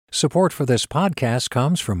Support for this podcast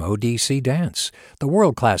comes from ODC Dance. The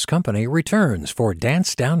world-class company returns for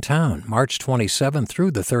Dance Downtown, March 27th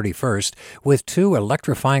through the 31st, with 2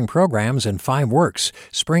 electrifying programs and 5 works,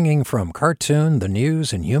 springing from cartoon, the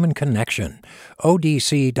news, and human connection.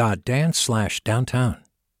 odc.dance/downtown.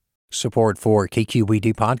 Support for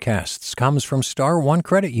KQED podcasts comes from Star One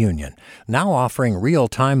Credit Union, now offering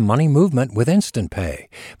real-time money movement with Instant Pay.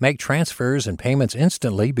 Make transfers and payments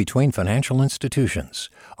instantly between financial institutions,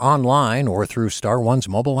 online or through Star One's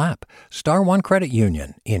mobile app. Star One Credit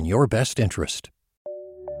Union, in your best interest.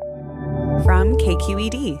 From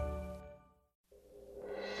KQED.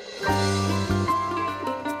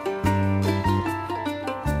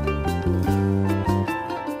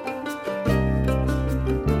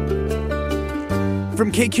 From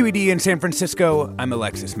KQED in San Francisco, I'm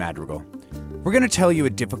Alexis Madrigal. We're going to tell you a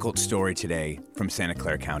difficult story today from Santa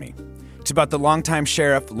Clara County. It's about the longtime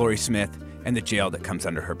sheriff, Laurie Smith, and the jail that comes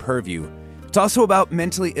under her purview. It's also about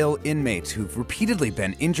mentally ill inmates who've repeatedly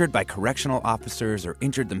been injured by correctional officers or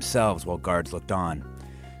injured themselves while guards looked on.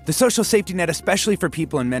 The social safety net, especially for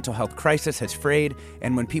people in mental health crisis, has frayed,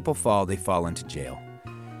 and when people fall, they fall into jail.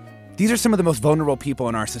 These are some of the most vulnerable people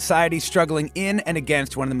in our society, struggling in and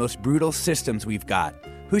against one of the most brutal systems we've got.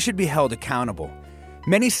 Who should be held accountable?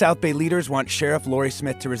 Many South Bay leaders want Sheriff Laurie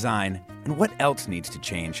Smith to resign, and what else needs to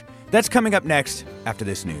change? That's coming up next after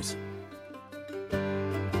this news.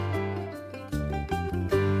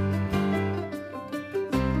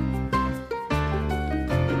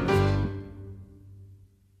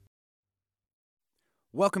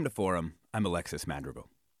 Welcome to Forum. I'm Alexis Madrigal.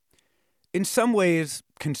 In some ways,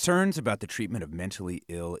 concerns about the treatment of mentally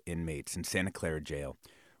ill inmates in Santa Clara Jail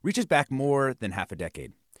reaches back more than half a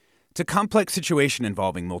decade. It's a complex situation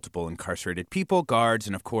involving multiple incarcerated people, guards,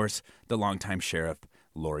 and of course, the longtime sheriff,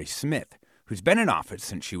 Laurie Smith, who's been in office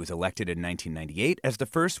since she was elected in 1998 as the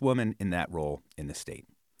first woman in that role in the state.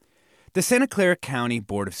 The Santa Clara County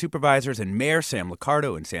Board of Supervisors and Mayor Sam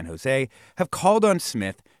Liccardo in San Jose have called on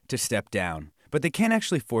Smith to step down, but they can't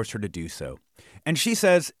actually force her to do so. And she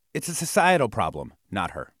says it's a societal problem,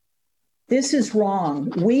 not her. This is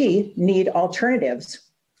wrong. We need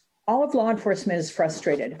alternatives. All of law enforcement is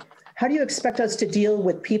frustrated. How do you expect us to deal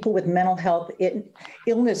with people with mental health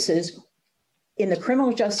illnesses in the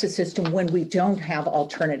criminal justice system when we don't have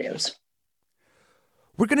alternatives?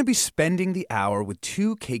 We're going to be spending the hour with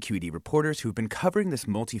 2 KQED reporters who've been covering this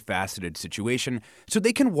multifaceted situation so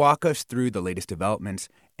they can walk us through the latest developments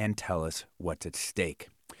and tell us what's at stake.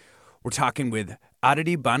 We're talking with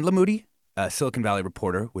Aditi Bandlamudi, a Silicon Valley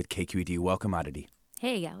reporter with KQED. Welcome, Aditi.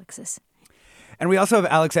 Hey, Alexis. And we also have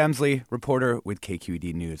Alex Amsley, reporter with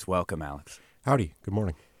KQED News. Welcome, Alex. Howdy. Good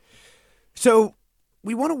morning. So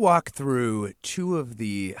we want to walk through 2 of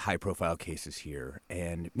the high-profile cases here,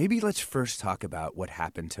 and maybe let's first talk about what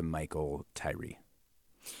happened to Michael Tyree.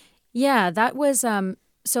 Yeah, that was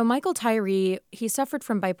so Michael Tyree, he suffered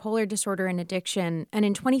from bipolar disorder and addiction, and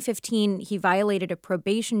in 2015, he violated a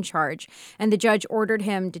probation charge, and the judge ordered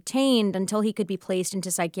him detained until he could be placed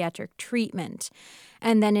into psychiatric treatment.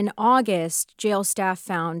 And then in August, jail staff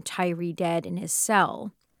found Tyree dead in his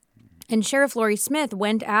cell. And Sheriff Laurie Smith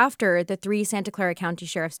went after the 3 Santa Clara County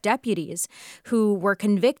Sheriff's deputies who were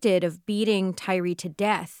convicted of beating Tyree to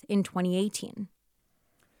death in 2018.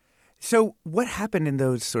 So what happened in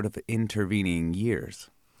those sort of intervening years?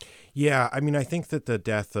 Yeah, I mean, I think that the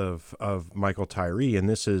death of Michael Tyree, and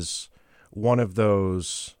this is one of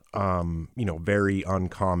those, very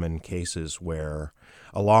uncommon cases where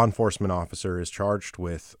a law enforcement officer is charged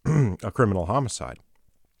with a criminal homicide.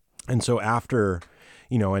 And so after,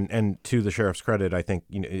 and to the sheriff's credit, I think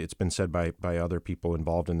it's been said by other people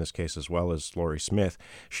involved in this case as well as Laurie Smith,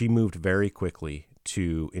 she moved very quickly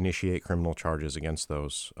to initiate criminal charges against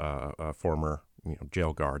those former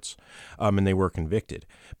jail guards, and they were convicted.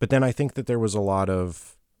 But then I think that there was a lot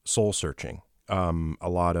of soul searching, a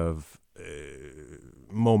lot of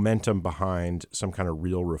momentum behind some kind of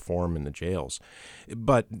real reform in the jails.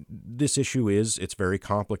 But this issue it's very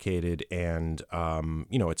complicated, and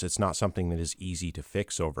it's not something that is easy to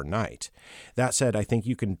fix overnight. That said, I think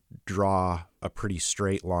you can draw a pretty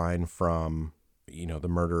straight line from the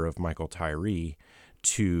murder of Michael Tyree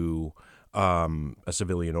to a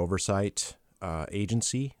civilian oversight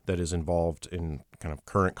agency that is involved in kind of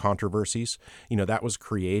current controversies. That was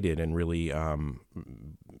created and really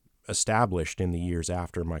established in the years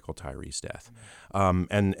after Michael Tyree's death.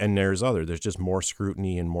 And there's just more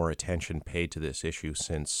scrutiny and more attention paid to this issue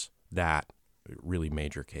since that really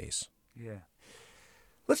major case. Yeah.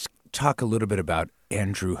 Let's talk a little bit about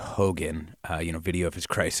Andrew Hogan. Video of his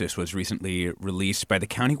crisis was recently released by the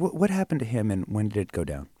county. What happened to him, and when did it go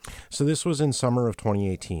down? So this was in summer of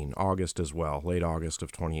 2018, August as well, late August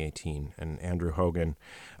of 2018. And Andrew Hogan,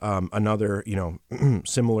 another,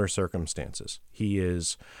 similar circumstances. He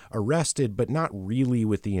is arrested, but not really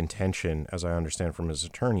with the intention, as I understand from his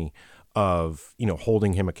attorney, of,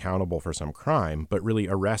 holding him accountable for some crime, but really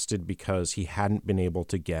arrested because he hadn't been able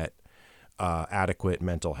to get adequate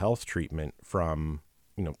mental health treatment from,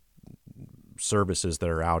 services that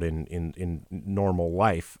are out in normal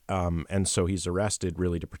life. And so he's arrested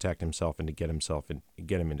really to protect himself and to get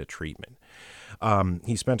him into treatment.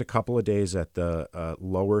 He spent a couple of days at the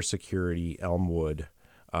lower security Elmwood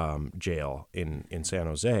jail in San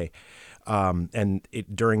Jose. And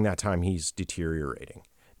during that time, he's deteriorating.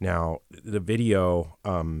 Now, the video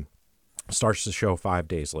starts to show 5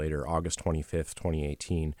 days later, August 25th,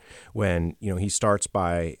 2018, when, he starts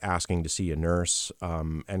by asking to see a nurse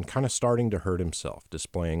and kind of starting to hurt himself,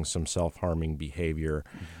 displaying some self-harming behavior,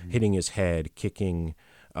 hitting his head, kicking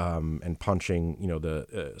and punching,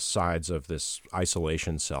 the sides of this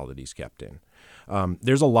isolation cell that he's kept in.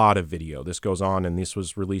 There's a lot of video. This goes on, and this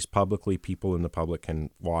was released publicly. People in the public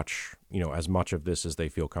can watch, as much of this as they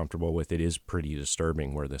feel comfortable with. It is pretty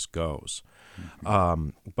disturbing where this goes.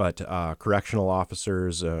 But correctional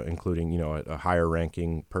officers, including, a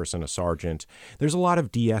higher-ranking person, a sergeant, there's a lot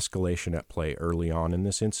of de-escalation at play early on in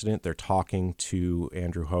this incident. They're talking to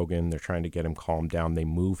Andrew Hogan. They're trying to get him calmed down. They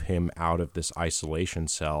move him out of this isolation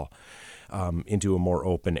cell into a more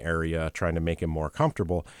open area, trying to make him more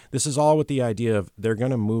comfortable. This is all with the idea of they're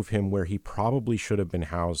going to move him where he probably should have been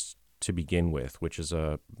housed to begin with, which is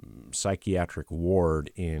a psychiatric ward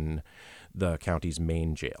in the county's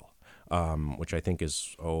main jail, which I think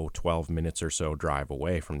is 12 minutes or so drive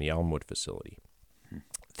away from the Elmwood facility.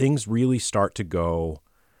 Things really start to go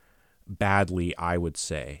badly, I would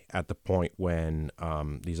say, at the point when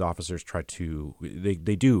these officers try to,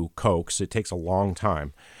 they do coax, it takes a long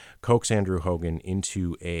time, coax Andrew Hogan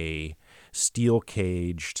into a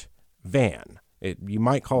steel-caged van. You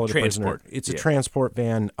might call it transport. A prisoner. It's a transport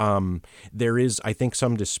van. There is, I think,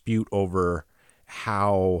 some dispute over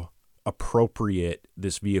how appropriate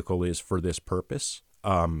this vehicle is for this purpose.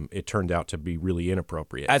 It turned out to be really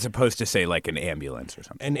inappropriate. As opposed to, say, like an ambulance or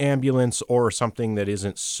something. An ambulance or something that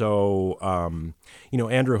isn't so,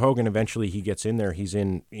 Andrew Hogan, eventually he gets in there. He's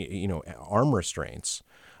in, arm restraints,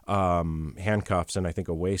 handcuffs, and I think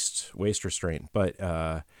a waist restraint.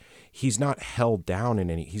 But he's not held down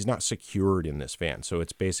he's not secured in this van. So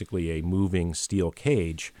it's basically a moving steel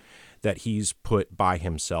cage that he's put by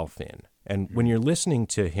himself in. And when you're listening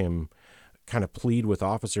to him kind of plead with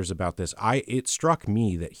officers about this, it struck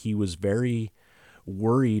me that he was very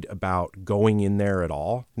worried about going in there at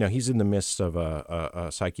all. Now, he's in the midst of a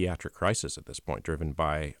psychiatric crisis at this point, driven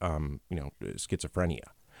by schizophrenia.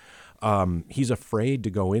 He's afraid to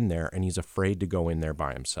go in there, and he's afraid to go in there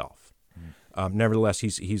by himself. Nevertheless,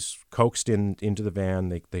 he's coaxed into the van.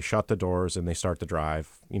 They shut the doors, and they start the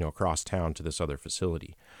drive, across town to this other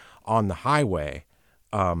facility. On the highway,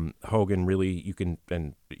 Hogan really, you can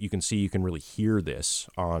really hear this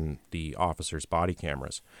on the officer's body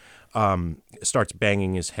cameras, starts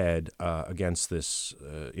banging his head against this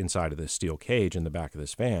inside of this steel cage in the back of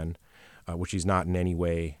this van, which he's not in any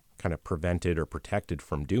way kind of prevented or protected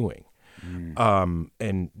from doing.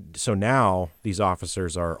 And so now these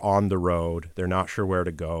officers are on the road. They're not sure where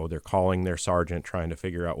to go. They're calling their sergeant, trying to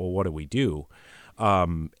figure out, well, what do we do?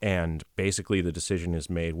 And basically the decision is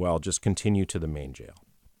made, well, just continue to the main jail.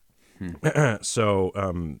 So,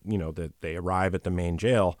 that they arrive at the main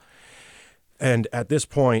jail. And at this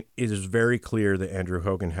point, it is very clear that Andrew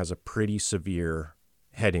Hogan has a pretty severe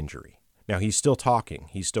head injury. Now, he's still talking.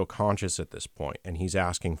 He's still conscious at this point, and he's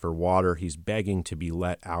asking for water. He's begging to be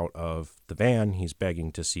let out of the van. He's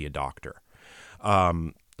begging to see a doctor.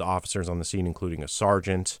 The officers on the scene, including a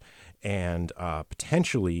sergeant, and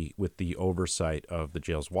potentially with the oversight of the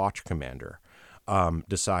jail's watch commander,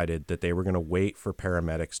 decided that they were going to wait for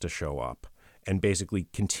paramedics to show up and basically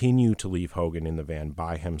continue to leave Hogan in the van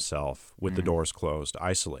by himself with the doors closed,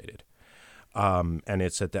 isolated. And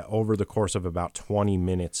it's over the course of about 20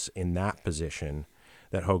 minutes in that position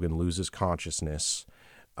that Hogan loses consciousness.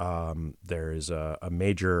 There is a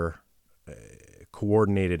major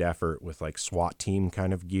coordinated effort with like SWAT team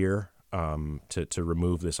kind of gear to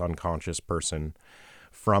remove this unconscious person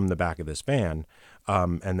from the back of this van.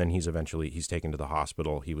 And then he's taken to the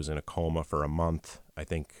hospital. He was in a coma for a month, I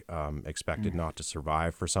think, expected not to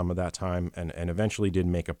survive for some of that time, and eventually did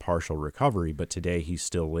make a partial recovery. But today he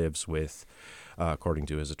still lives with, according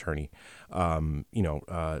to his attorney,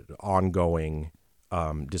 ongoing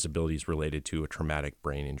disabilities related to a traumatic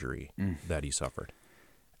brain injury that he suffered.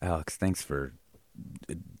 Alex, thanks for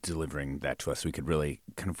delivering that to us. We could really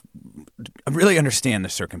really understand the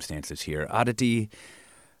circumstances here. Aditi,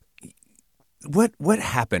 what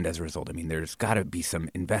happened as a result? I mean, there's got to be some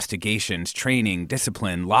investigations, training,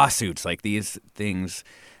 discipline, lawsuits, like these things.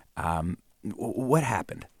 What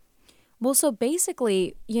happened? Well, so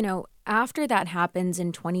basically, after that happens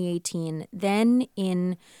in 2018, then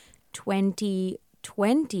in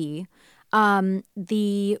 2020,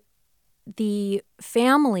 the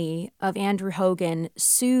family of Andrew Hogan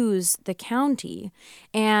sues the county,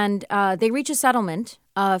 and they reach a settlement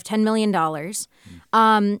of $10 million.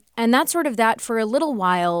 And that's sort of that for a little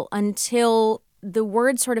while until the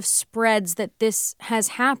word sort of spreads that this has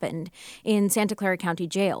happened in Santa Clara County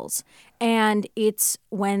jails. And it's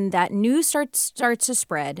when that news starts to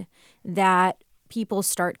spread that people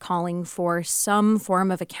start calling for some form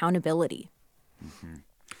of accountability. Mm-hmm.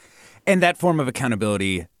 And that form of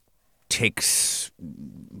accountability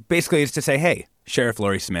basically is to say, hey, Sheriff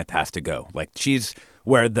Laurie Smith has to go. Like, she's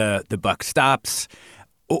where the buck stops.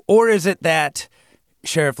 Or is it that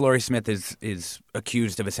Sheriff Laurie Smith is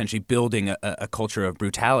accused of essentially building a culture of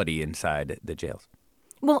brutality inside the jails?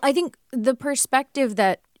 Well, I think the perspective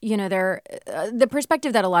that, the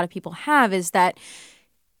perspective that a lot of people have is that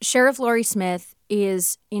Sheriff Laurie Smith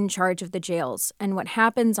is in charge of the jails, and what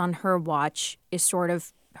happens on her watch is sort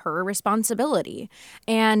of her responsibility.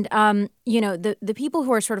 And, the people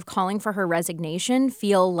who are sort of calling for her resignation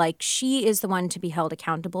feel like she is the one to be held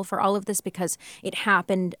accountable for all of this because it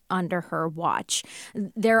happened under her watch.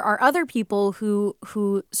 There are other people who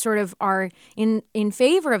sort of are in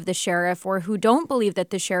favor of the sheriff, or who don't believe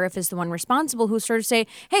that the sheriff is the one responsible, who sort of say,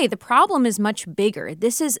 hey, the problem is much bigger.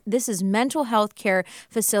 This is mental health care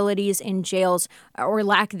facilities in jails, or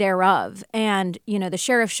lack thereof. And, the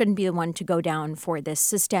sheriff shouldn't be the one to go down for this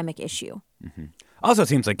systemic issue. Mm-hmm. Also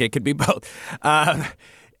seems like it could be both.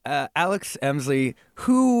 Alex Emsley,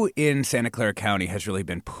 who in Santa Clara County has really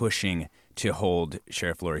been pushing to hold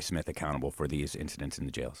Sheriff Laurie Smith accountable for these incidents in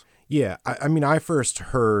the jails? Yeah, I mean, I first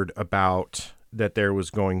heard about that there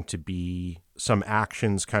was going to be some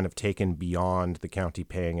actions kind of taken beyond the county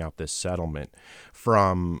paying out this settlement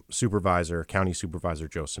from County Supervisor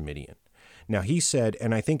Joe Simidian. Now, he said,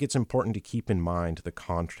 and I think it's important to keep in mind the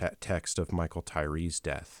context of Michael Tyree's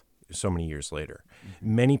death so many years later.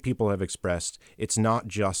 Mm-hmm. Many people have expressed it's not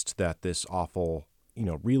just that this awful,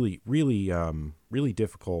 really, really, really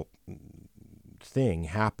difficult thing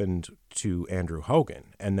happened to Andrew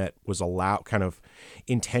Hogan, and that was kind of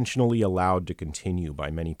intentionally allowed to continue by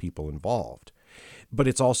many people involved. But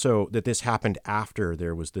it's also that this happened after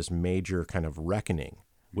there was this major kind of reckoning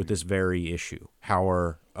with this very issue. How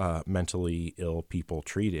are mentally ill people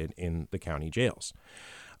treated in the county jails?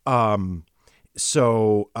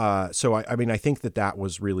 So I mean, I think that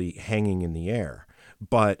was really hanging in the air.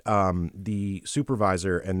 But the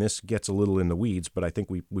supervisor, and this gets a little in the weeds, but I think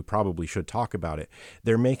we probably should talk about it.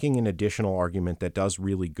 They're making an additional argument that does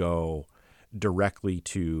really go directly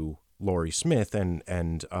to Laurie Smith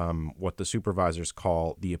and what the supervisors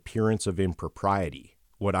call the appearance of impropriety,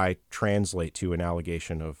 what I translate to an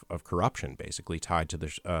allegation of corruption, basically tied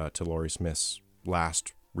to Laurie Smith's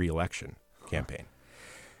last re-election campaign.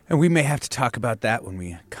 And we may have to talk about that when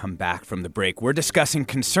we come back from the break. We're discussing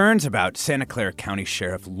concerns about Santa Clara County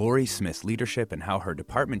Sheriff Laurie Smith's leadership and how her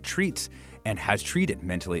department treats and has treated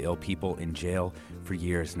mentally ill people in jail for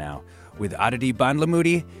years now. With Aditi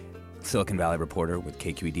Bandlamudi, Silicon Valley reporter with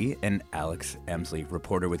KQED, and Alex Emsley,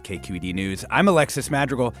 reporter with KQED News. I'm Alexis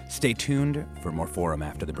Madrigal. Stay tuned for more Forum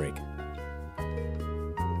after the break.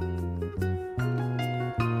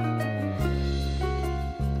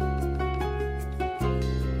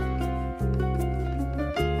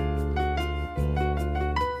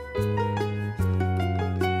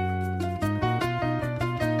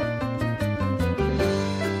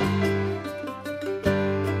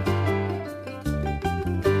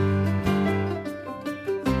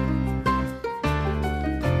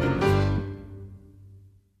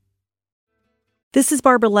 This is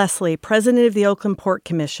Barbara Leslie, president of the Oakland Port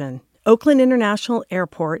Commission. Oakland International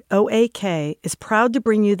Airport, OAK, is proud to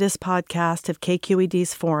bring you this podcast of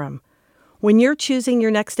KQED's Forum. When you're choosing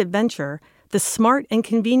your next adventure, the smart and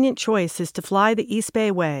convenient choice is to fly the East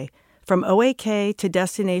Bay Way, from OAK to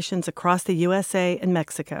destinations across the USA and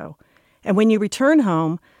Mexico. And when you return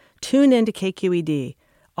home, tune in to KQED,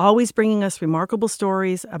 always bringing us remarkable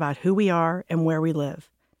stories about who we are and where we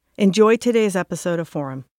live. Enjoy today's episode of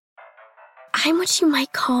Forum. I'm what you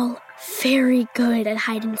might call very good at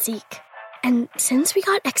hide and seek. And since we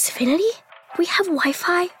got Xfinity, we have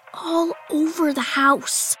Wi-Fi all over the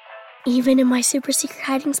house. even in my super secret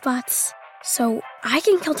hiding spots. So I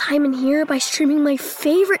can kill time in here by streaming my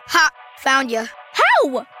favorite... Ha! Found ya.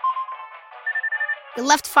 How? You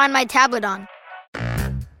left Find My tablet on.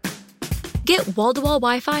 Get wall-to-wall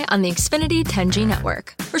Wi-Fi on the Xfinity 10G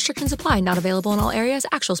network. Restrictions apply. Not available in all areas.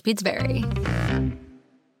 Actual speeds vary.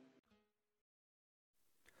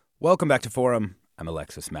 Welcome back to Forum. I'm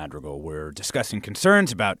Alexis Madrigal. We're discussing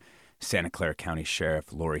concerns about Santa Clara County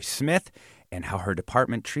Sheriff Laurie Smith and how her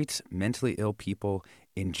department treats mentally ill people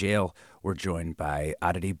in jail. We're joined by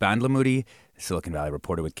Aditi Bandlamudi, Silicon Valley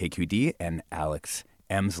reporter with KQED, and Alex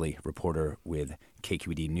Emsley, reporter with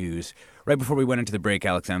KQED News. Right before we went into the break,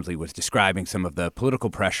 Alex Emsley was describing some of the political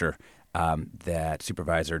pressure that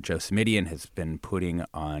Supervisor Joe Simidian has been putting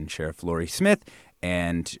on Sheriff Laurie Smith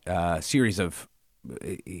and a series of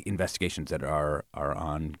investigations that are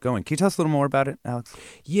ongoing. Can you tell us a little more about it, Alex?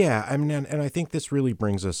 Yeah, I mean, and I think this really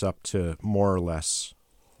brings us up to more or less,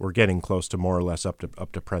 we're getting close to more or less up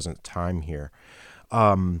to present time here.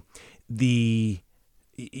 The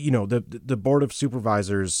Board of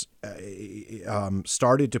Supervisors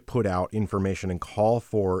started to put out information and call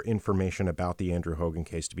for information about the Andrew Hogan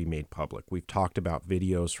case to be made public. We've talked about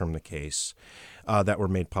videos from the case that were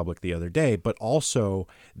made public the other day, but also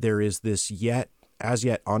there is this as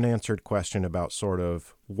yet unanswered question about sort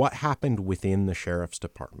of what happened within the sheriff's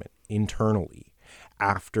department internally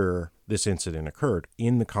after this incident occurred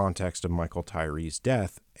in the context of Michael Tyree's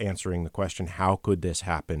death, answering the question, how could this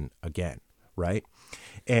happen again, right?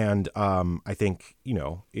 And I think,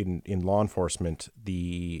 in law enforcement,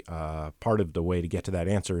 the part of the way to get to that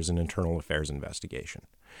answer is an internal affairs investigation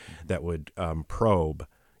that would probe,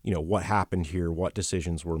 what happened here, what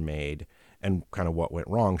decisions were made, and kind of what went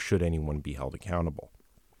wrong, should anyone be held accountable.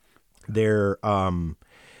 There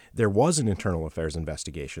was an internal affairs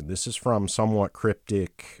investigation. This is from somewhat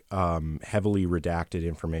cryptic, heavily redacted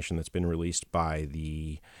information that's been released by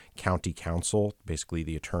the county council, basically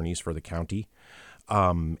the attorneys for the county,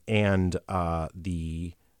 and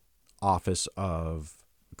the Office of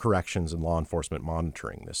Corrections and Law Enforcement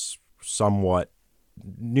Monitoring, this somewhat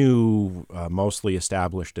new, mostly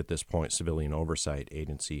established at this point, civilian oversight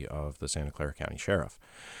agency of the Santa Clara County Sheriff.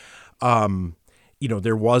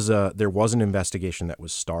 There was an investigation that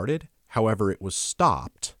was started. However, it was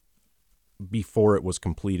stopped before it was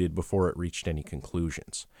completed, before it reached any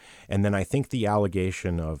conclusions. And then I think the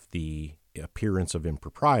allegation of the appearance of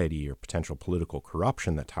impropriety or potential political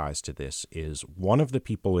corruption that ties to this is one of the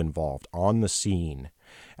people involved on the scene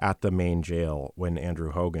at the main jail when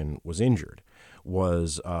Andrew Hogan was injured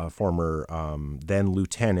was former then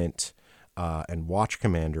Lieutenant and Watch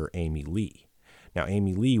Commander Amy Lee. Now,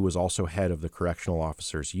 Amy Lee was also head of the Correctional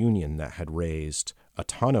Officers Union that had raised a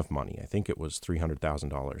ton of money. I think it was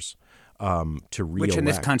 $300,000 to reelect. Which in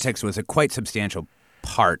this context was a quite substantial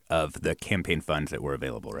part of the campaign funds that were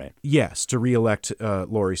available, right? Yes, to reelect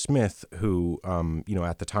Laurie Smith, who,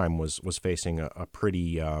 at the time was facing a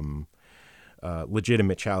pretty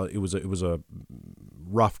legitimate challenge. It was a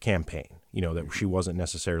rough campaign, that she wasn't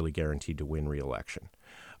necessarily guaranteed to win re-election.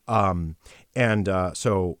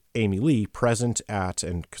 So Amy Lee, present at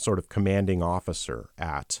and sort of commanding officer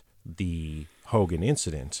at the Hogan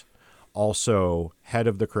incident, also head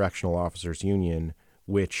of the Correctional Officers Union,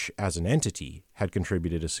 which as an entity had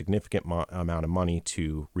contributed a significant amount of money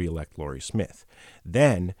to reelect Laurie Smith.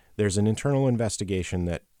 Then there's an internal investigation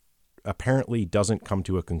that apparently doesn't come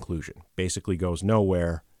to a conclusion, basically goes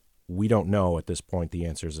nowhere. We don't know at this point the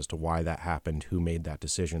answers as to why that happened, who made that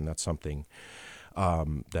decision. That's something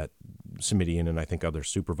that Simidian and I think other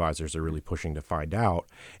supervisors are really pushing to find out,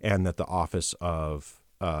 and that the office of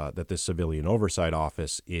that this civilian oversight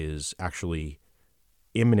office is actually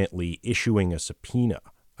imminently issuing a subpoena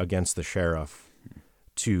against the sheriff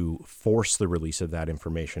to force the release of that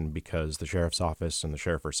information, because the sheriff's office and the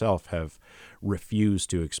sheriff herself have refused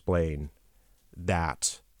to explain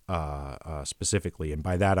that specifically. And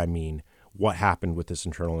by that I mean what happened with this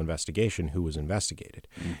internal investigation, who was investigated.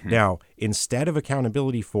 Mm-hmm. Now, instead of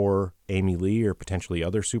accountability for Amy Lee or potentially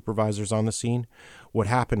other supervisors on the scene, what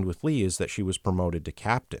happened with Lee is that she was promoted to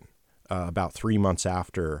captain about 3 months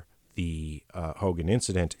after the Hogan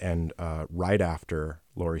incident and right after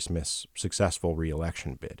Laurie Smith's successful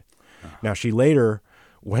re-election bid. Uh-huh. Now, she later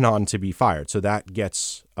went on to be fired, so that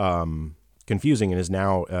gets confusing and is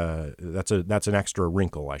now that's an extra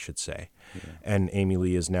wrinkle, I should say. Yeah. And Amy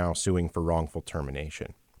Lee is now suing for wrongful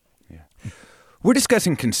termination. Yeah. We're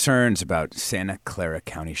discussing concerns about Santa Clara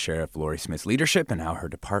County Sheriff Laurie Smith's leadership and how her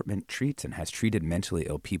department treats and has treated mentally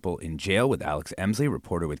ill people in jail with Alex Emsley,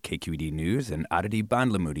 reporter with KQED News, and Aditi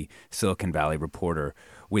Bandlamudi, Silicon Valley reporter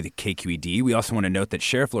with KQED. We also want to note that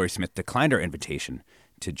Sheriff Laurie Smith declined our invitation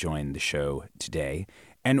to join the show today.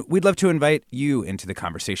 And we'd love to invite you into the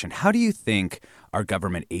conversation. How do you think our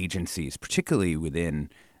government agencies, particularly within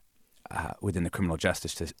the criminal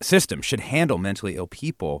justice system, should handle mentally ill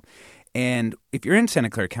people? And if you're in Santa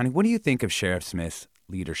Clara County, what do you think of Sheriff Smith's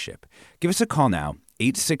leadership? Give us a call now,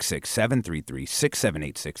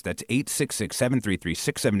 866-733-6786. That's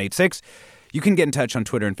 866-733-6786. You can get in touch on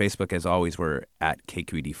Twitter and Facebook. As always, we're at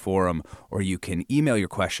KQED Forum, or you can email your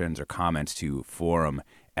questions or comments to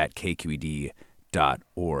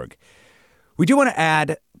forum@kqed.org. We do want to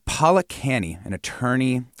add Paula Canny, an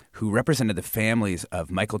attorney who represented the families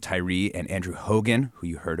of Michael Tyree and Andrew Hogan, who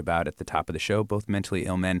you heard about at the top of the show, both mentally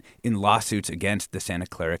ill men, in lawsuits against the Santa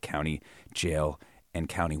Clara County Jail and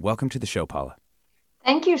County. Welcome to the show, Paula.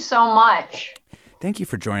 Thank you so much. Thank you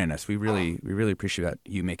for joining us. We really appreciate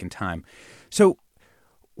you making time. So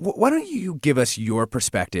why don't you give us your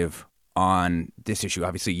perspective on this issue?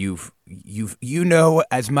 Obviously, you know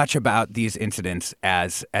as much about these incidents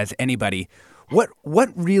as anybody. What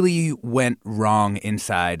really went wrong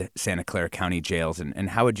inside Santa Clara County jails, and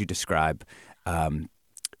how would you describe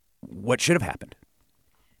what should have happened?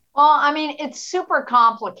 Well, I mean, it's super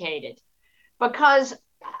complicated because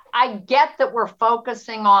I get that we're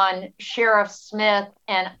focusing on Sheriff Smith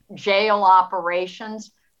and jail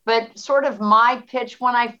operations, but sort of my pitch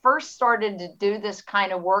when I first started to do this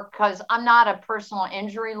kind of work, because I'm not a personal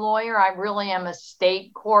injury lawyer, I really am a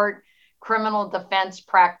state court criminal defense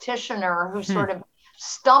practitioner who sort of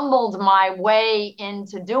stumbled my way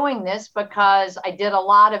into doing this because I did a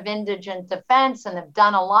lot of indigent defense and have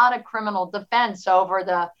done a lot of criminal defense over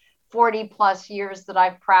the 40 plus years that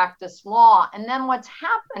I've practiced law. And then what's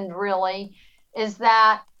happened really is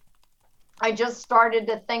that I just started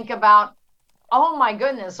to think about, oh my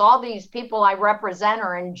goodness, all these people I represent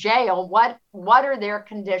are in jail. What are their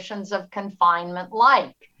conditions of confinement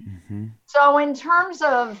like? Mm-hmm. So in terms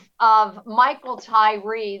of Michael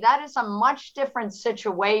Tyree, that is a much different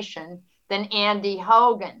situation than Andy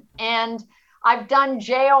Hogan. And I've done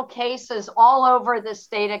jail cases all over the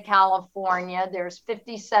state of California. There's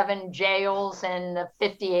 57 jails in the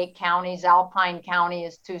 58 counties. Alpine County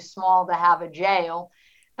is too small to have a jail.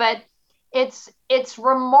 But it's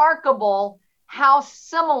remarkable how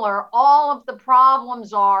similar all of the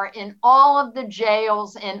problems are in all of the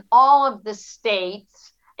jails in all of the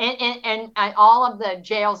states and all of the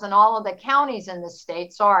jails in all of the counties in the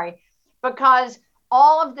state, because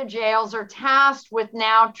all of the jails are tasked with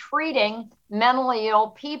now treating mentally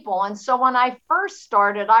ill people. And so when I first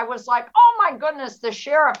started, I was like, oh my goodness, the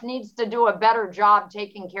sheriff needs to do a better job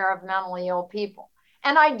taking care of mentally ill people.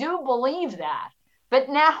 And I do believe that. But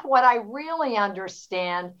now what I really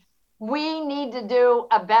understand, we need to do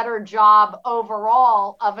a better job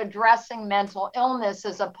overall of addressing mental illness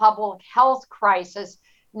as a public health crisis,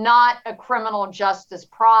 not a criminal justice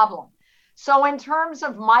problem. So in terms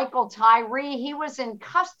of Michael Tyree, he was in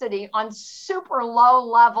custody on super low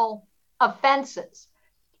level offenses.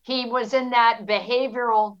 He was in that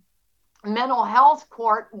behavioral mental health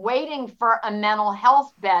court waiting for a mental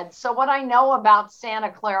health bed. So what I know about Santa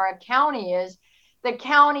Clara County is the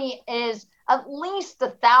county is at least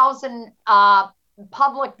 1,000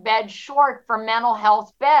 public beds short for mental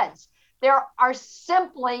health beds. There are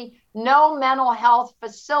simply no mental health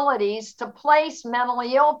facilities to place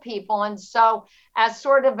mentally ill people. And so as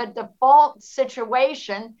sort of a default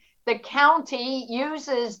situation, the county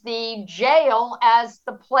uses the jail as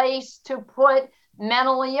the place to put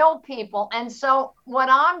mentally ill people. And so what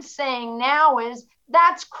I'm saying now is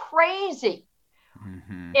that's crazy.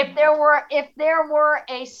 Mm-hmm. If there were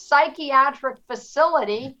a psychiatric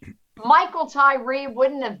facility, Michael Tyree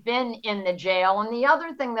wouldn't have been in the jail. And the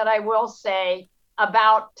other thing that I will say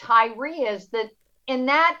about Tyree is that in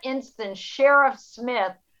that instance, Sheriff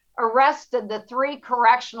Smith arrested the 3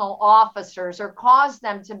 correctional officers or caused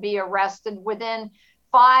them to be arrested within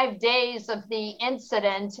 5 days of the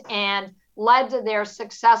incident and led to their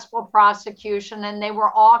successful prosecution. And they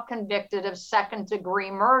were all convicted of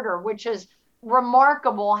second-degree murder, which is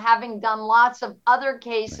remarkable, having done lots of other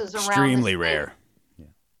cases around. Extremely rare.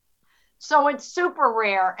 So it's super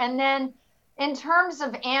rare. And then in terms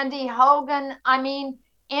of Andy Hogan, I mean,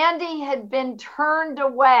 Andy had been turned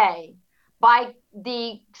away by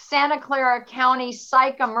the Santa Clara County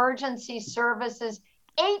Psych Emergency Services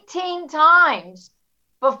 18 times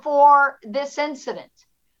before this incident.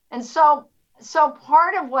 And so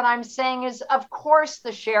part of what I'm saying is, of course,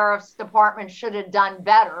 the sheriff's department should have done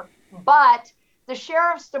better, but the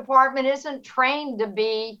sheriff's department isn't trained to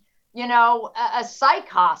be, a psych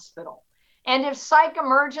hospital. And if Psych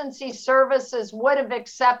Emergency Services would have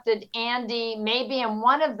accepted Andy, maybe in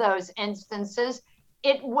one of those instances,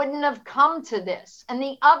 it wouldn't have come to this. And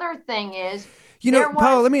the other thing is,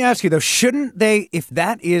 Paula, let me ask you, though, shouldn't they, if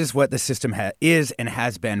that is what the system is and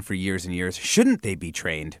has been for years and years, shouldn't they be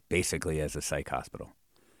trained basically as a psych hospital?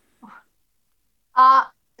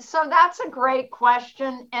 So that's a great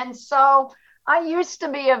question. And so I used to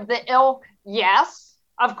be of the ilk, yes,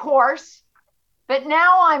 of course. But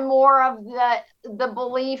now I'm more of the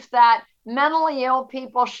belief that mentally ill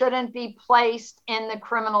people shouldn't be placed in the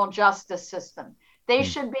criminal justice system. They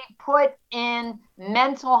should be put in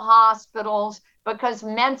mental hospitals because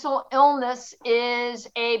mental illness is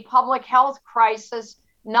a public health crisis,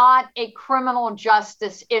 not a criminal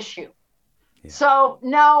justice issue. Yeah. So,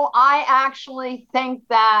 no, I actually think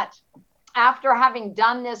that after having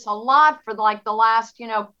done this a lot for like the last,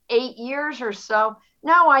 8 years or so,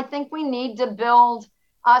 no, I think we need to build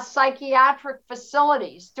psychiatric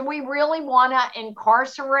facilities. Do we really want to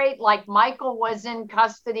incarcerate, like Michael was in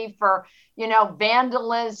custody for,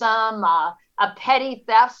 vandalism, a petty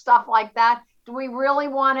theft, stuff like that? Do we really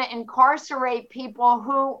want to incarcerate people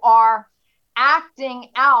who are acting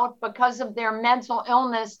out because of their mental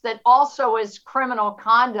illness that also is criminal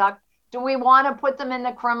conduct? Do we want to put them in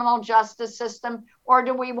the criminal justice system, or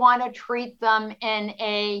do we want to treat them in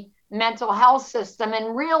a mental health system?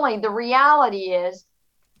 And really, the reality is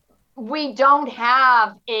we don't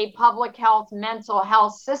have a public health mental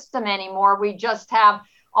health system anymore. We just have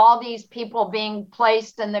all these people being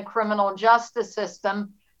placed in the criminal justice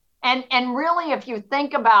system. And really, if you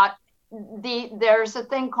think about there's a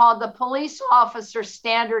thing called the police officer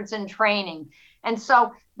standards and training. And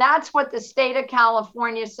so that's what the state of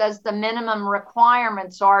California says the minimum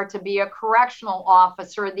requirements are to be a correctional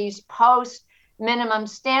officer, these post minimum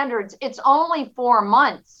standards. It's only 4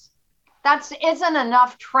 months. That isn't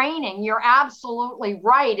enough training. You're absolutely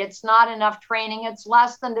right. It's not enough training. It's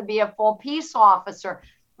less than to be a full peace officer.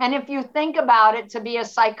 And if you think about it, to be a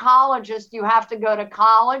psychologist, you have to go to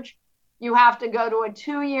college. You have to go to a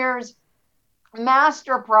 2 years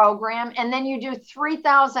master program, and then you do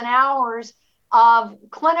 3,000 hours of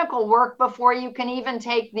clinical work before you can even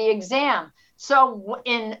take the exam. So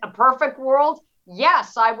in a perfect world,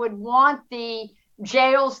 yes, I would want the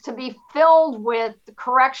jails to be filled with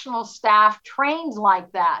correctional staff trained like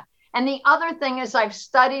that. And the other thing is, I've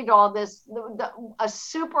studied all this. A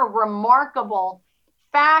super remarkable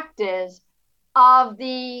fact is, of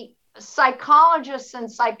the psychologists and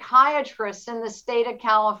psychiatrists in the state of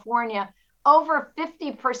California, over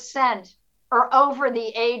 50% are over the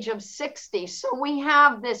age of 60. So we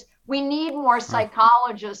have this, we need more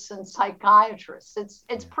psychologists and psychiatrists.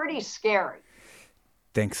 It's pretty scary.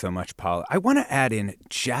 Thanks so much, Paula. I want to add in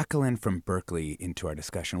Jacqueline from Berkeley into our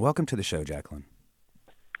discussion. Welcome to the show, Jacqueline.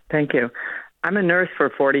 Thank you. I'm a nurse for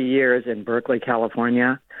 40 years in Berkeley,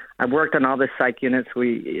 California. I've worked on all the psych units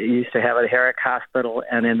we used to have at Herrick Hospital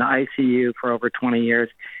and in the ICU for over 20 years,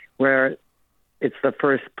 where it's the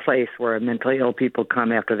first place where mentally ill people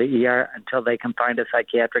come after the ER until they can find a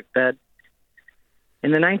psychiatric bed.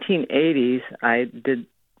 In the 1980s, I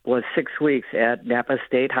was 6 weeks at Napa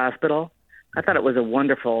State Hospital. I thought it was a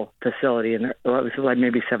wonderful facility, and it was like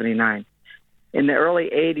maybe 79. In the early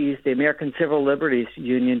 80s, the American Civil Liberties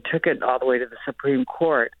Union took it all the way to the Supreme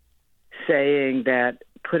Court, saying that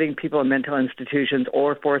putting people in mental institutions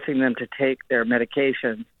or forcing them to take their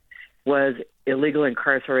medications was illegal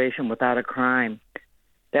incarceration without a crime.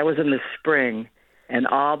 That was in the spring, and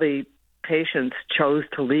all the patients chose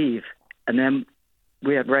to leave. And then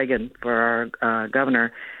we had Reagan for our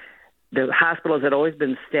governor. The hospitals had always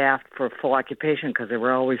been staffed for full occupation because they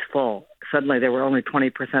were always full. Suddenly, they were only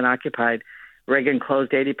 20% occupied. Reagan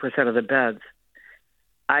closed 80% of the beds.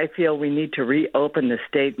 I feel we need to reopen the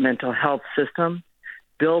state mental health system,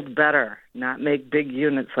 build better, not make big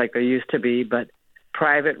units like there used to be, but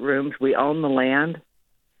private rooms. We own the land.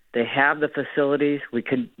 They have the facilities. We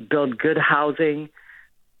could build good housing.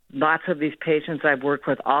 Lots of these patients I've worked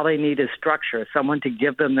with, all they need is structure, someone to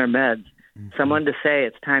give them their meds, someone to say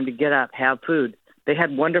it's time to get up, have food. They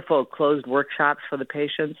had wonderful closed workshops for the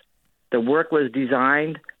patients. The work was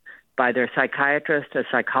designed by their psychiatrist, a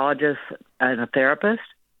psychologist, and a therapist.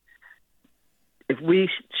 If we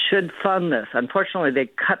should fund this, unfortunately, they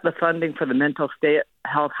cut the funding for the mental state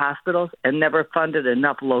health hospitals and never funded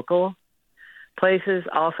enough local places.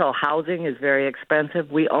 Also, housing is very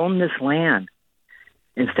expensive. We own this land.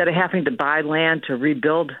 Instead of having to buy land to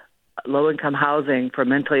rebuild low-income housing for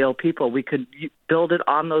mentally ill people, we could build it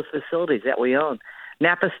on those facilities that we own.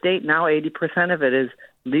 Napa State, now 80% of it is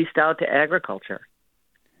leased out to agriculture.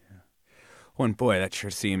 Yeah. Well, and boy, that sure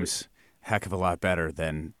seems a heck of a lot better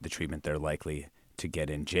than the treatment they're likely to get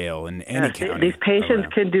in jail in any county. These patients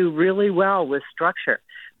can do really well with structure,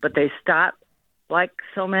 but they stop like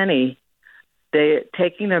so many, they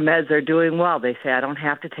taking their meds, they're doing well. They say, I don't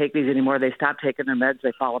have to take these anymore. They stop taking their meds,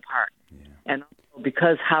 they fall apart. Yeah. And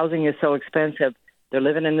because housing is so expensive, they're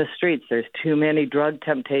living in the streets. There's too many drug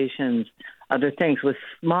temptations, other things. With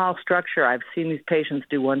small structure, I've seen these patients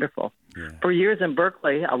do wonderful. Yeah. For years in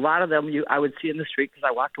Berkeley, a lot of them I would see in the street because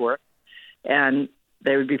I walked to work, and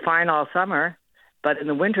they would be fine all summer, but in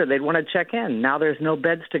the winter they'd want to check in. Now there's no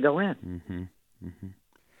beds to go in. Mm-hmm. Mm-hmm.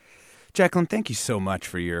 Jacqueline, thank you so much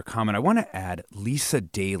for your comment. I want to add Lisa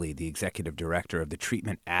Daly, the executive director of the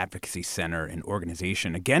Treatment Advocacy Center, an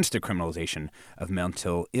organization against the criminalization of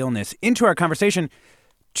mental illness, into our conversation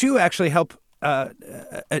to actually help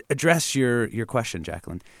address your question,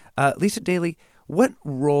 Jacqueline. Lisa Daly, what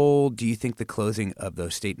role do you think the closing of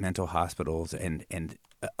those state mental hospitals and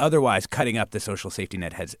otherwise cutting up the social safety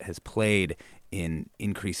net has played in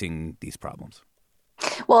increasing these problems?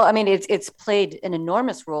 Well, I mean, it's played an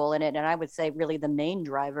enormous role in it, and I would say really the main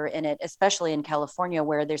driver in it, especially in California,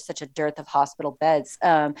 where there's such a dearth of hospital beds.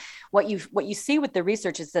 What you see with the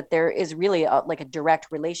research is that there is really a direct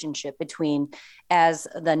relationship between, as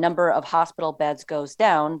the number of hospital beds goes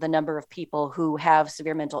down, the number of people who have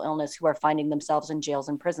severe mental illness who are finding themselves in jails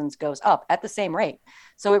and prisons goes up at the same rate.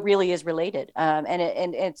 So it really is related, and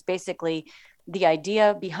it's basically. The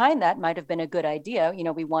idea behind that might have been a good idea. You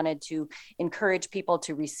know, we wanted to encourage people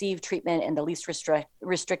to receive treatment in the least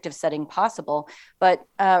restrictive setting possible. But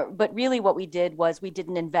really what we did was we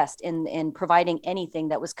didn't invest in providing anything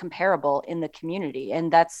that was comparable in the community.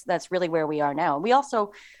 And that's really where we are now. We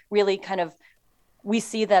also really we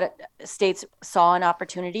see that states saw an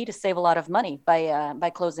opportunity to save a lot of money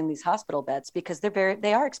by closing these hospital beds because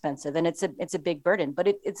they are expensive and it's a big burden, but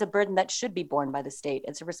it's a burden that should be borne by the state.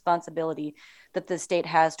 It's a responsibility that the state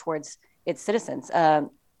has towards its citizens.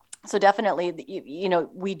 So definitely,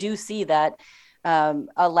 we do see that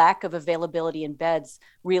a lack of availability in beds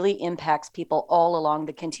really impacts people all along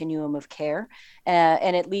the continuum of care,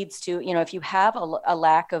 and it leads to if you have a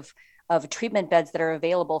lack of treatment beds that are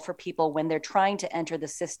available for people when they're trying to enter the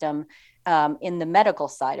system in the medical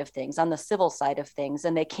side of things, on the civil side of things,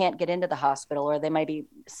 and they can't get into the hospital or they might be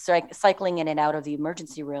cycling in and out of the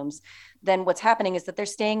emergency rooms, then what's happening is that they're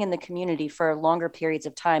staying in the community for longer periods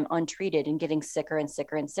of time untreated and getting sicker and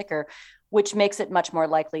sicker and sicker, which makes it much more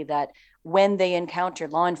likely that when they encounter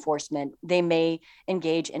law enforcement, they may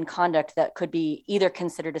engage in conduct that could be either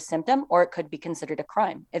considered a symptom or it could be considered a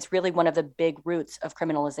crime. It's really one of the big roots of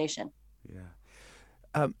criminalization.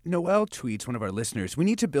 Yeah. Noelle tweets, one of our listeners, we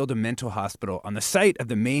need to build a mental hospital on the site of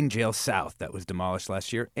the main jail south that was demolished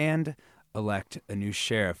last year and elect a new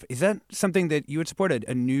sheriff. Is that something that you would support,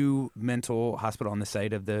 a new mental hospital on the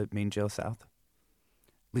site of the main jail south?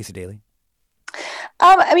 Lisa Daly?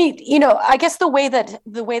 I mean, I guess the way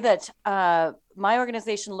that my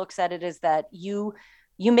organization looks at it is that you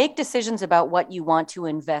make decisions about what you want to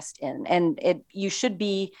invest in, and you should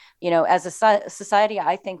be, as a society,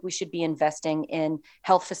 I think we should be investing in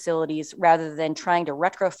health facilities rather than trying to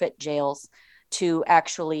retrofit jails to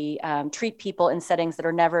actually treat people in settings that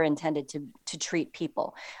are never intended to treat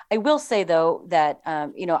people. I will say, though, that,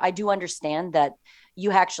 I do understand that you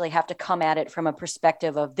actually have to come at it from a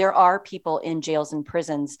perspective of there are people in jails and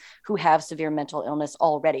prisons who have severe mental illness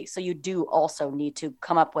already. So you do also need to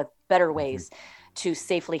come up with better ways to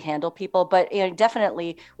safely handle people. But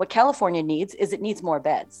definitely what California needs is it needs more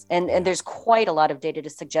beds. And there's quite a lot of data to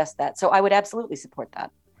suggest that. So I would absolutely support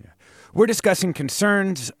that. We're discussing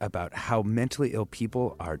concerns about how mentally ill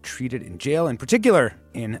people are treated in jail, in particular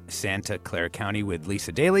in Santa Clara County, with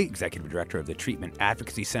Lisa Daly, Executive Director of the Treatment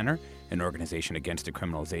Advocacy Center, an organization against the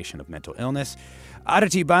criminalization of mental illness.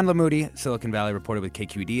 Aditi Bandlamudi, Silicon Valley reporter with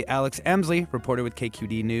KQED. Alex Emsley, reporter with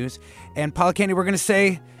KQED News. And Paula Candy, we're going to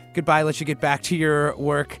say goodbye, let you get back to your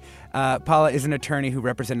work. Paula is an attorney who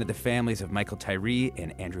represented the families of Michael Tyree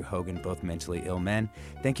and Andrew Hogan, both mentally ill men.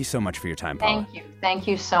 Thank you so much for your time, Paula. Thank you. Thank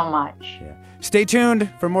you so much. Yeah. Stay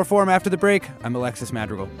tuned for more Forum after the break. I'm Alexis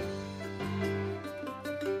Madrigal.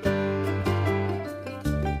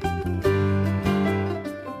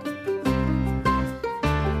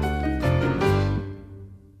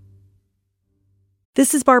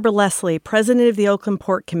 This is Barbara Leslie, president of the Oakland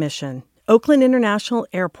Port Commission. Oakland International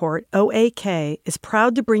Airport, OAK, is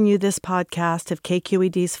proud to bring you this podcast of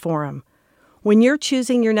KQED's Forum. When you're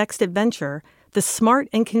choosing your next adventure, the smart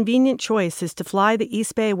and convenient choice is to fly the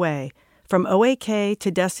East Bay Way, from OAK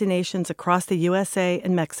to destinations across the USA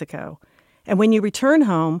and Mexico. And when you return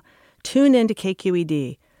home, tune in to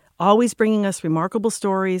KQED, always bringing us remarkable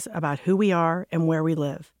stories about who we are and where we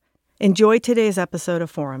live. Enjoy today's episode of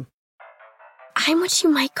Forum. I'm what you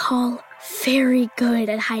might call very good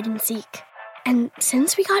at hide and seek. And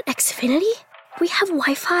since we got Xfinity, We have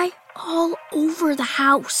Wi-Fi all over the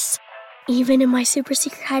house, even in my super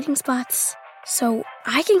secret hiding spots. So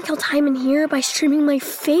I can kill time in here by streaming my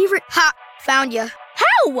favorite... Ha! Found you.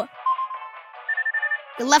 How?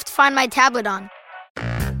 You left Find My tablet on.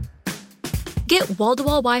 Get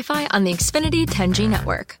wall-to-wall Wi-Fi on the Xfinity 10G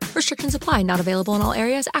network. Restrictions apply. Not available in all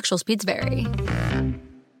areas. Actual speeds vary.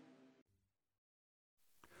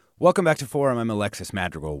 Welcome back to Forum. I'm Alexis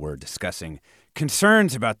Madrigal. We're discussing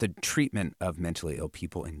concerns about the treatment of mentally ill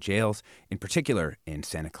people in jails, in particular in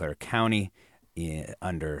Santa Clara County,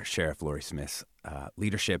 under Sheriff Laurie Smith's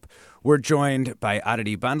leadership. We're joined by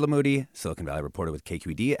Aditi Bandlamudi, Silicon Valley reporter with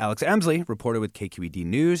KQED, Alex Emsley, reporter with KQED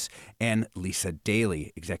News, and Lisa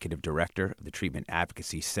Daly, executive director of the Treatment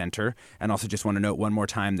Advocacy Center. And also just want to note one more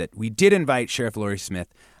time that we did invite Sheriff Laurie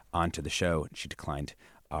Smith onto the show. She declined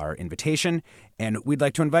our invitation, and we'd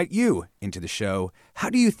like to invite you into the show. How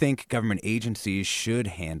do you think government agencies should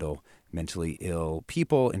handle mentally ill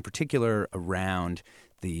people, in particular around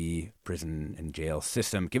the prison and jail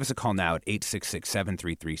system? Give us a call now at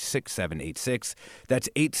 866-733-6786. That's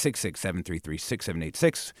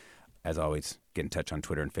 866-733-6786. As always, get in touch on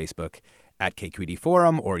Twitter and Facebook at KQED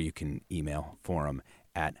Forum, or you can email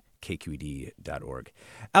forum@kqed.org.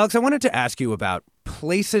 Alex, I wanted to ask you about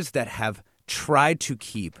places that have tried to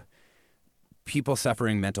keep people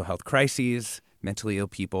suffering mental health crises, mentally ill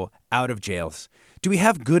people, out of jails. Do we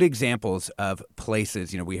have good examples of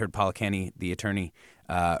places? We heard Paula Kenny, the attorney,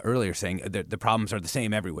 earlier saying that the problems are the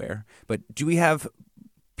same everywhere. But do we have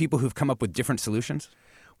people who've come up with different solutions?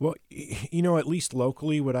 Well, at least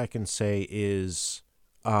locally, what I can say is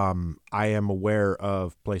I am aware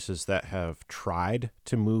of places that have tried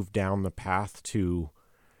to move down the path to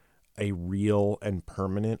a real and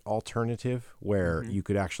permanent alternative where you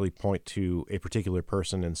could actually point to a particular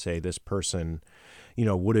person and say this person,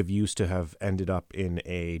 would have used to have ended up in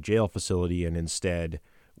a jail facility and instead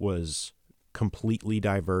was completely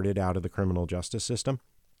diverted out of the criminal justice system.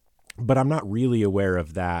 But I'm not really aware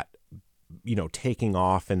of that, taking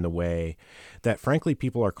off in the way that, frankly,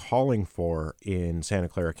 people are calling for in Santa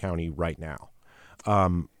Clara County right now.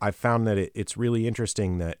 I've found that it's really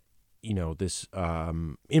interesting that this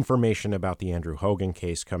information about the Andrew Hogan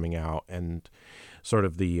case coming out and sort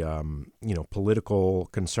of the, political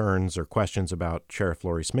concerns or questions about Sheriff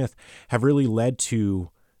Laurie Smith have really led to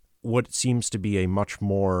what seems to be a much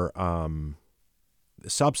more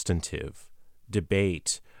substantive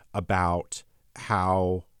debate about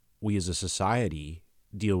how we as a society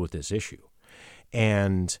deal with this issue.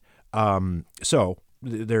 And so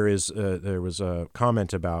there was a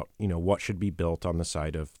comment about, what should be built on the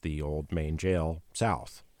site of the old main jail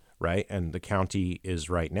south, right? And the county is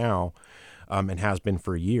right now, and has been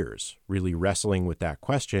for years, really wrestling with that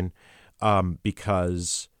question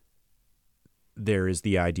because there is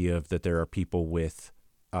the idea of that there are people with,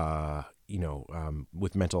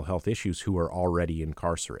 with mental health issues who are already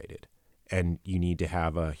incarcerated. And you need to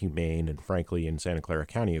have a humane and, frankly, in Santa Clara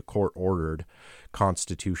County, a court-ordered,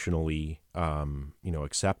 constitutionally,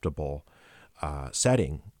 acceptable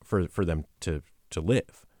setting for them to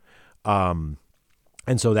live. And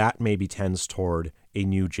so that maybe tends toward a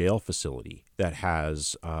new jail facility that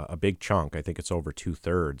has a big chunk, I think it's over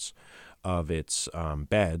 2/3 of its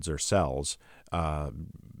beds or cells,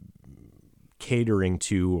 catering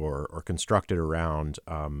to or constructed around,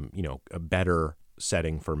 a better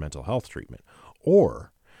setting for mental health treatment?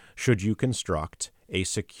 Or should you construct a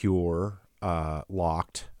secure,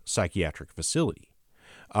 locked psychiatric facility,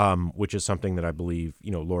 which is something that I believe,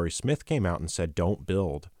 Laurie Smith came out and said, don't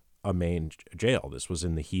build a main jail. This was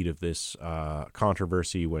in the heat of this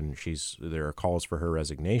controversy when there are calls for her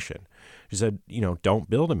resignation. She said,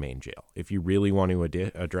 don't build a main jail. If you really want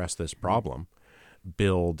to address this problem,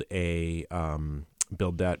 build that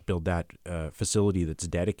facility that's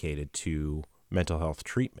dedicated to mental health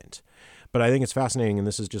treatment. But I think it's fascinating, and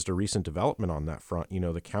this is just a recent development on that front.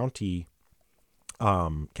 The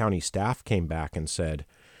county staff came back and said,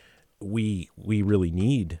 we really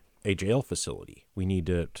need a jail facility. We need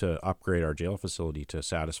to upgrade our jail facility to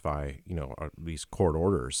satisfy, these court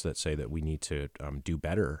orders that say that we need to do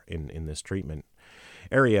better in this treatment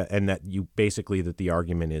area. And that the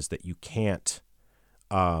argument is that you can't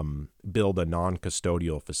build a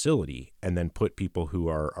non-custodial facility and then put people who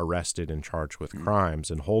are arrested and charged with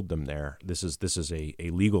crimes and hold them there. This is a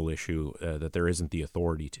legal issue that there isn't the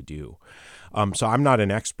authority to do. So I'm not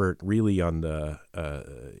an expert really on the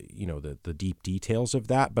deep details of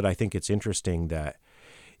that, but I think it's interesting that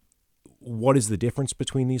what is the difference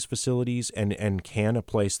between these facilities and can a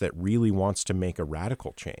place that really wants to make a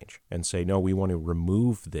radical change and say, no, we want to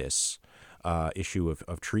remove this issue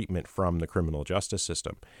of treatment from the criminal justice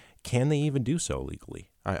system, can they even do so legally?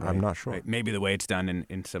 I'm not sure. Right. Maybe the way it's done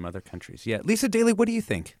in some other countries. Yeah. Lisa Daly, what do you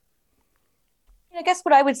think? I guess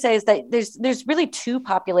what I would say is that there's really two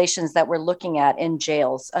populations that we're looking at in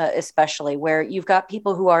jails, especially where you've got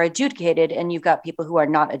people who are adjudicated and you've got people who are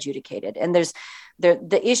not adjudicated. And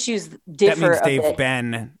the issues differ. That means they've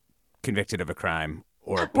been convicted of a crime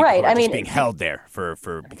or people right. who are I mean, being held there for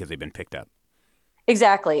because they've been picked up.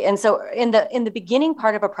 Exactly. And so in the beginning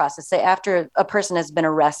part of a process, say after a person has been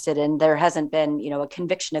arrested and there hasn't been, a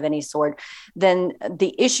conviction of any sort, then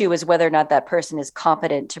the issue is whether or not that person is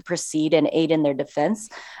competent to proceed and aid in their defense.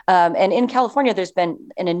 And in California, there's been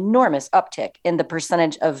an enormous uptick in the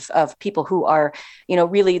percentage of people who are,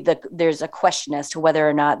 really there's a question as to whether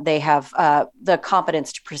or not they have the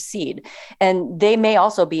competence to proceed. And they may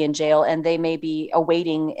also be in jail and they may be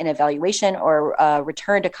awaiting an evaluation or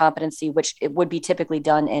return to competency, which it would be typically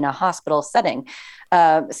done in a hospital setting.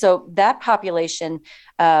 So that population,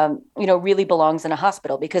 really belongs in a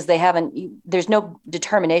hospital because there's no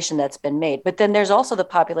determination that's been made. But then there's also the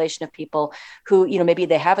population of people who, maybe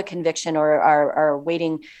they have a conviction or are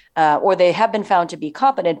waiting, or they have been found to be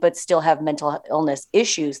competent, but still have mental illness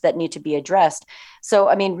issues that need to be addressed. So,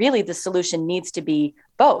 I mean, really the solution needs to be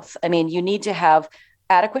both. I mean, you need to have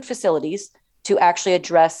adequate facilities to actually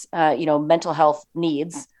address, mental health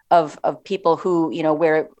needs of people who,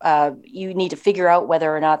 where you need to figure out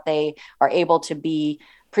whether or not they are able to be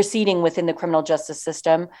proceeding within the criminal justice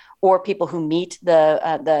system, or people who meet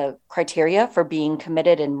the criteria for being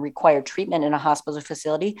committed and require treatment in a hospital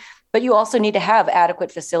facility. But you also need to have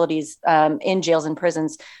adequate facilities in jails and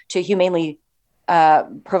prisons to humanely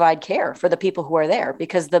provide care for the people who are there,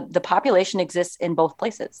 because the population exists in both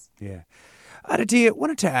places. Yeah. Aditi, I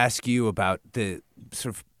wanted to ask you about the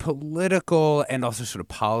sort of political and also sort of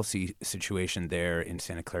policy situation there in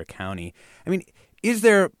Santa Clara County. I mean, is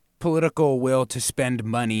there political will to spend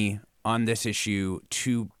money on this issue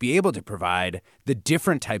to be able to provide the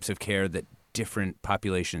different types of care that different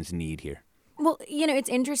populations need here? Well, it's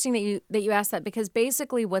interesting that you asked that, because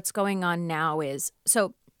basically what's going on now is,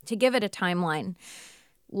 so to give it a timeline,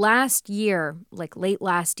 last year, like late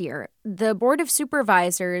last year, the Board of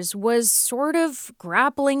Supervisors was sort of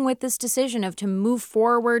grappling with this decision of to move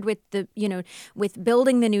forward with with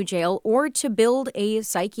building the new jail or to build a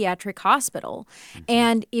psychiatric hospital. Mm-hmm.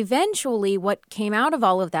 And eventually what came out of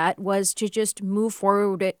all of that was to just move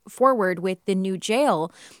forward with the new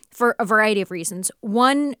jail for a variety of reasons.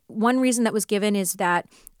 One reason that was given is that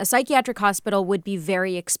a psychiatric hospital would be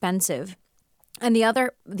very expensive. And the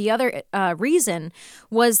other reason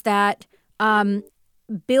was that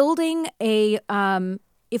building a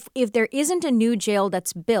if there isn't a new jail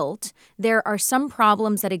that's built, there are some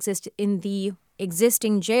problems that exist in the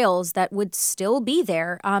existing jails that would still be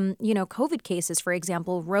there. COVID cases, for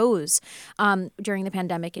example, rose during the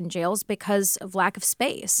pandemic in jails because of lack of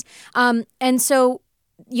space. And so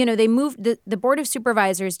they moved, the Board of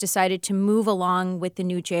Supervisors decided to move along with the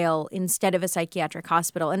new jail instead of a psychiatric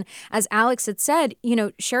hospital. And as Alex had said,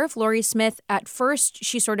 Sheriff Laurie Smith, at first,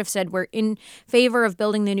 she sort of said, we're in favor of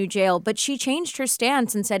building the new jail, but she changed her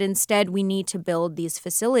stance and said, instead, we need to build these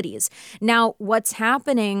facilities. Now, what's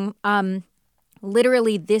happening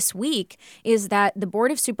literally this week is that the Board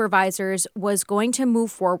of Supervisors was going to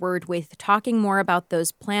move forward with talking more about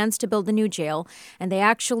those plans to build the new jail, and they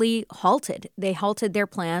actually halted. They halted their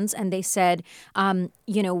plans, and they said,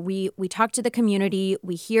 we talked to the community.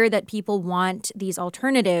 We hear that people want these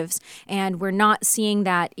alternatives, and we're not seeing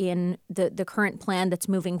that in the current plan that's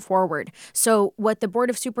moving forward. So what the Board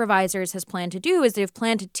of Supervisors has planned to do is they've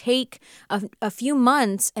planned to take a few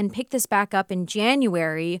months and pick this back up in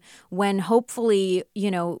January, when hopefully,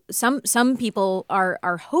 some people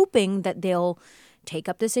are hoping that they'll take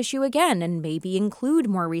up this issue again and maybe include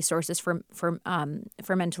more resources for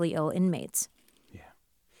mentally ill inmates. Yeah.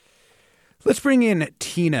 Let's bring in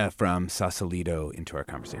Tina from Sausalito into our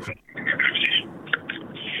conversation.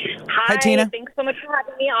 Hi, Tina. Thanks so much for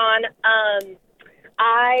having me on.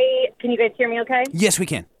 Can you guys hear me okay? Yes, we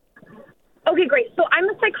can. Okay, great. So I'm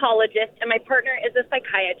a psychologist and my partner is a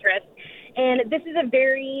psychiatrist. And this is a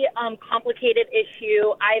very complicated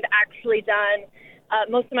issue. I've actually done,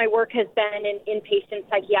 most of my work has been in inpatient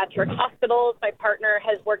psychiatric hospitals. My partner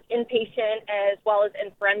has worked inpatient as well as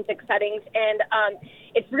in forensic settings. And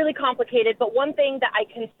it's really complicated. But one thing that I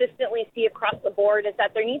consistently see across the board is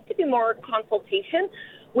that there needs to be more consultation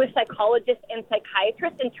with psychologists and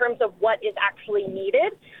psychiatrists in terms of what is actually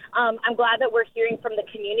needed. I'm glad that we're hearing from the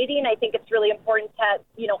community, and I think it's really important to,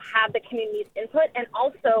 have the community's input. And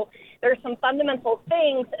also, there are some fundamental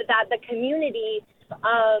things that the community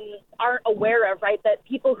aren't aware of, right? That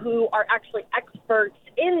people who are actually experts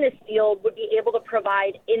in this field would be able to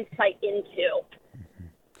provide insight into.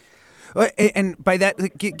 And by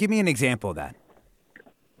that, give me an example of that.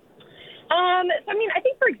 So, I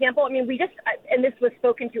think, for example, we just, and this was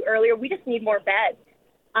spoken to earlier, we just need more beds.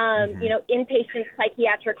 Inpatient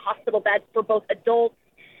psychiatric hospital beds for both adults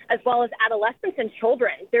as well as adolescents and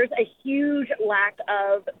children. There's a huge lack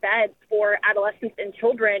of beds for adolescents and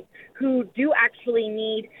children who do actually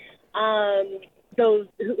need those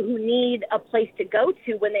who need a place to go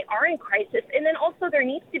to when they are in crisis. And then also there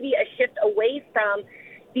needs to be a shift away from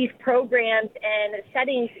these programs and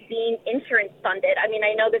settings being insurance funded. I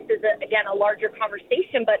know this is, a larger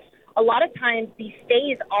conversation, but a lot of times these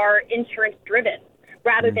stays are insurance driven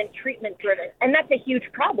rather than treatment driven. And that's a huge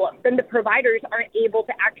problem. Then the providers aren't able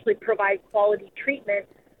to actually provide quality treatment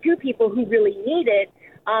to people who really need it.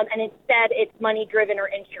 And instead it's money driven or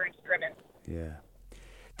insurance driven. Yeah.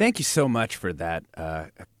 Thank you so much for that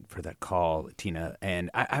call, Tina. And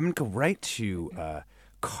I'm going to go right to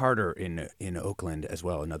Carter in Oakland as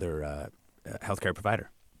well, another healthcare provider.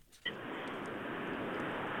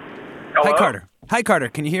 Hello? Hi, Carter.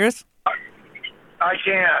 Can you hear us? I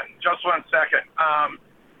can. Just one second.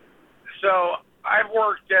 So I've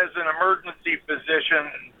worked as an emergency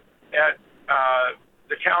physician at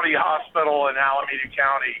the county hospital in Alameda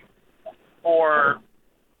County for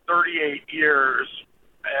 38 years,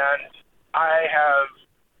 and I have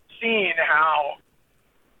seen how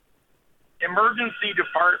emergency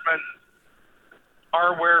departments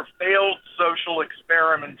are where failed social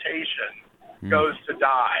experimentation goes to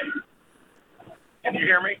die. Can you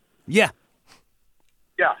hear me? Yeah.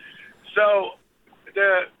 Yeah. So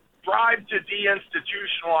the drive to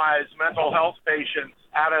deinstitutionalize mental health patients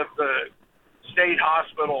out of the state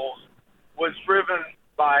hospitals was driven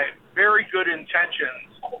by very good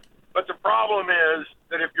intentions. But the problem is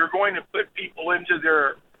that if you're going to put people into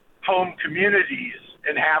their home communities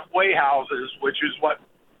in halfway houses, which is what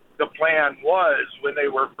the plan was when they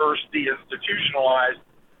were first deinstitutionalized,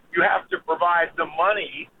 you have to provide the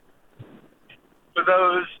money for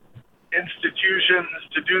those institutions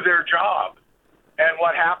to do their job. And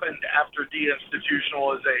what happened after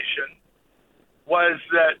deinstitutionalization was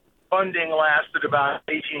that funding lasted about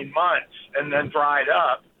 18 months and then dried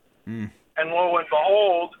up. And lo and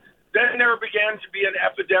behold, then there began to be an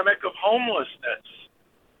epidemic of homelessness.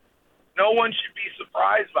 No one should be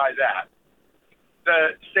surprised by that.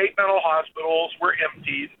 The state mental hospitals were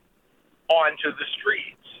emptied onto the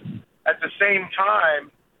streets. At the same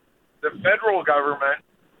time, the federal government,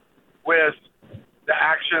 with the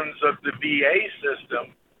actions of the VA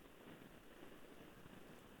system,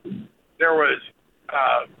 there was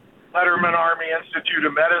Letterman Army Institute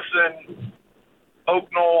of Medicine, Oak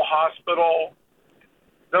Knoll Hospital.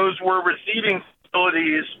 Those were receiving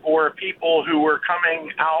facilities for people who were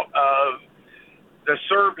coming out of the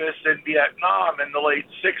service in Vietnam in the late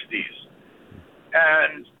 60s.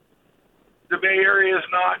 And the Bay Area is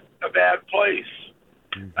not a bad place.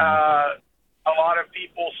 A lot of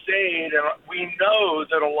people stayed, and we know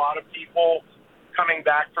that a lot of people coming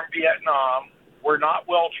back from Vietnam were not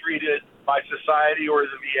well treated by society or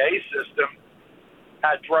the VA system,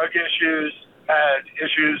 had drug issues, had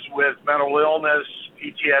issues with mental illness,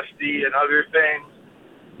 PTSD, and other things,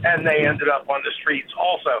 and they ended up on the streets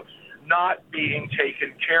also, not being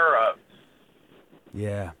taken care of.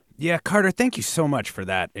 Yeah. Yeah, Carter, thank you so much for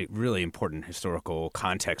that. A really important historical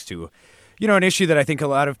context to an issue that I think a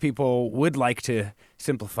lot of people would like to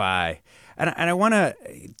simplify. And I want to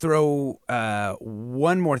throw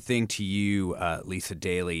one more thing to you, Lisa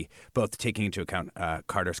Daly, both taking into account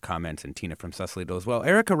Carter's comments and Tina from Sausalito as well.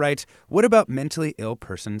 Erica writes, what about mentally ill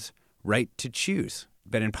persons' right to choose?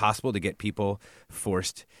 Been impossible to get people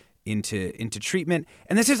forced into treatment.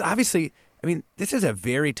 And this is obviously, this is a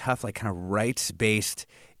very tough, kind of rights-based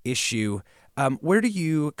issue. Where do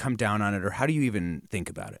you come down on it, or how do you even think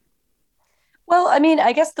about it? Well,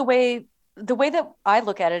 I guess the way that I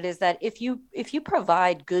look at it is that if you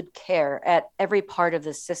provide good care at every part of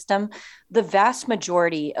the system, the vast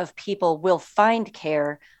majority of people will find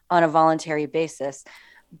care on a voluntary basis.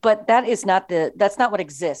 But that's not what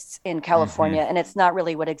exists in California, and it's not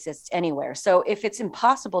really what exists anywhere. So if it's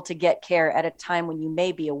impossible to get care at a time when you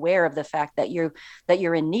may be aware of the fact that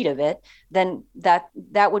you're in need of it, then that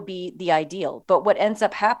would be the ideal. But what ends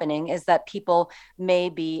up happening is that people may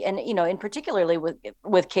be, and in particularly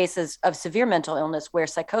with cases of severe mental illness where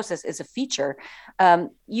psychosis is a feature,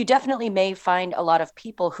 you definitely may find a lot of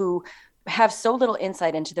people who have so little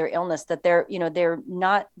insight into their illness that they're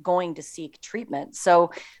not going to seek treatment.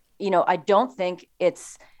 So, I don't think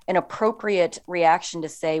it's an appropriate reaction to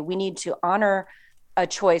say we need to honor a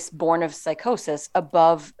choice born of psychosis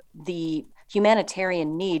above the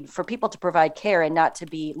humanitarian need for people to provide care and not to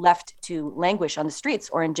be left to languish on the streets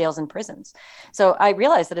or in jails and prisons. So I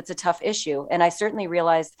realize that it's a tough issue. And I certainly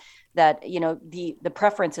realized that, the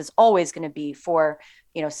preference is always going to be for,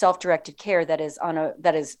 self-directed care that is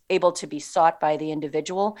able to be sought by the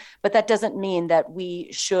individual. But that doesn't mean that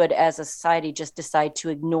we should, as a society, just decide to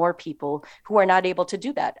ignore people who are not able to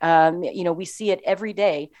do that. We see it every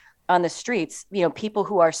day on the streets, people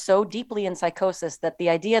who are so deeply in psychosis that the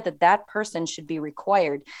idea that that person should be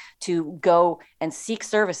required to go and seek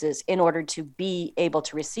services in order to be able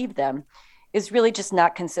to receive them is really just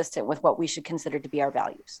not consistent with what we should consider to be our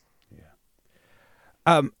values.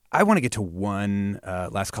 I want to get to one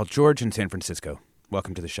last call. George in San Francisco.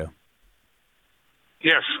 Welcome to the show.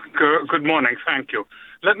 Yes, good morning. Thank you.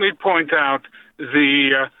 Let me point out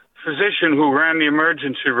the physician who ran the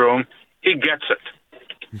emergency room, he gets it.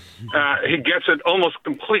 He gets it almost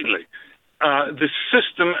completely. The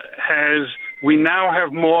system we now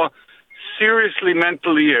have more seriously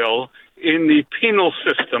mentally ill in the penal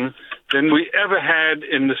system than we ever had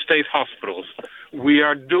in the state hospitals. We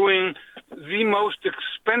are doing the most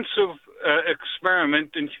expensive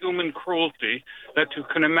experiment in human cruelty that you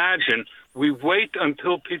can imagine. We wait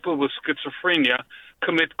until people with schizophrenia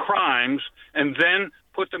commit crimes and then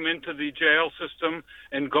put them into the jail system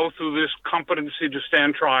and go through this competency to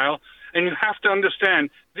stand trial. And you have to understand,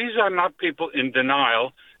 these are not people in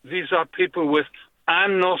denial. These are people with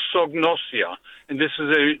anosognosia. And this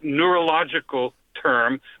is a neurological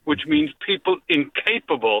term, which means people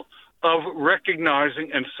incapable of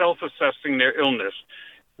recognizing and self-assessing their illness.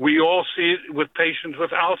 We all see it with patients with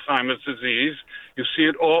Alzheimer's disease. You see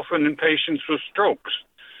it often in patients with strokes.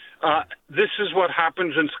 This is what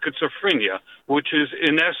happens in schizophrenia, which is,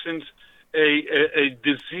 in essence, a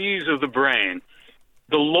disease of the brain.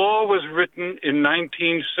 The law was written in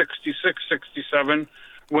 1966-67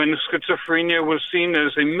 when schizophrenia was seen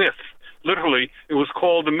as a myth. Literally, it was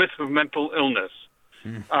called the myth of mental illness.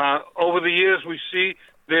 Over the years, we see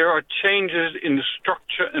there are changes in the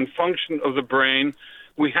structure and function of the brain.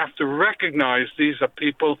 We have to recognize these are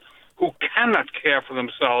people who cannot care for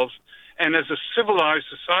themselves. And as a civilized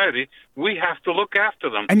society, we have to look after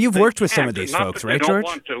them. And you've worked with some of these folks, right, George? They don't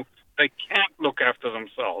want to. They can't look after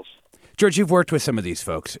themselves. George, you've worked with some of these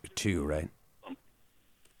folks too, right?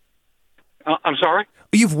 I'm sorry?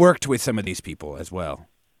 You've worked with some of these people as well,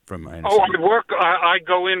 from my understanding. I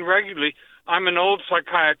go in regularly. I'm an old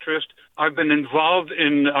psychiatrist. I've been involved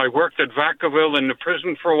I worked at Vacaville in the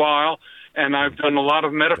prison for a while, and I've done a lot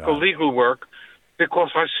of medical legal work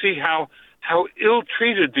because I see how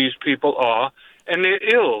ill-treated these people are, and they're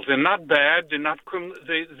ill. They're not bad. They're not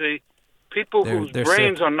people whose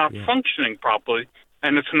brains sick. Are not functioning properly.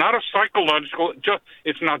 And it's not a psychological.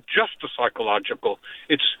 It's not just a psychological.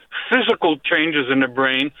 It's physical changes in the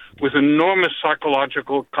brain with enormous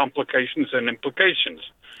psychological complications and implications.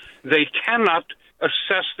 They cannot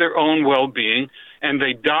assess their own well-being, and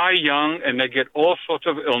they die young, and they get all sorts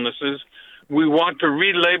of illnesses. We want to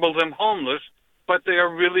relabel them homeless, but they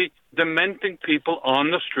are really dementing people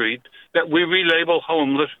on the street that we relabel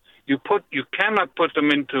homeless. You cannot put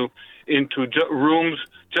them into rooms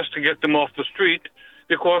just to get them off the street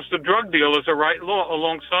because the drug dealers are right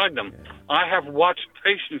alongside them. I have watched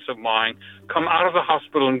patients of mine come out of the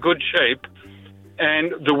hospital in good shape,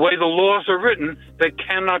 and the way the laws are written, they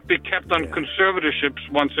cannot be kept on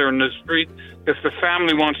conservatorships once they're in the street if the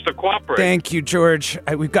family wants to cooperate. Thank you, George.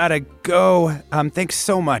 We've got to go. Thanks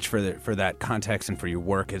so much for that context and for your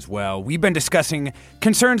work as well. We've been discussing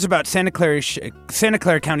concerns about Santa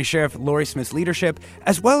Clara County Sheriff Laurie Smith's leadership,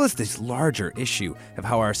 as well as this larger issue of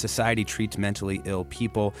how our society treats mentally ill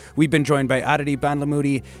people. We've been joined by Aditi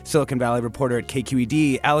Bandlamudi, Silicon Valley reporter at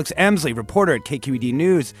KQED, Alex Emsley, reporter at KQED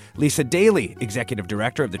News, Lisa Daly, executive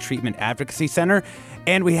director of the Treatment Advocacy Center,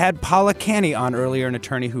 and we had Paula Canny on earlier, an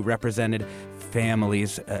attorney who represented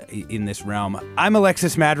families in this realm. I'm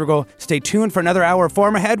Alexis Madrigal. Stay tuned for another hour of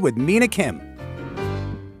Forum Ahead with Mina Kim.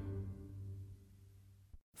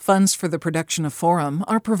 Funds for the production of Forum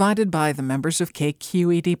are provided by the members of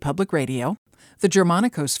KQED Public Radio, the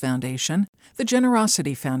Germanicos Foundation, the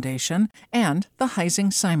Generosity Foundation, and the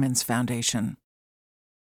Heising-Simons Foundation.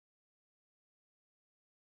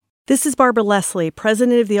 This is Barbara Leslie,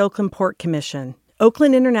 president of the Oakland Port Commission.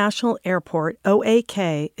 Oakland International Airport,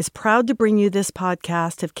 OAK, is proud to bring you this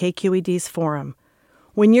podcast of KQED's Forum.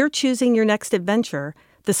 When you're choosing your next adventure,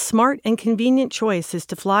 the smart and convenient choice is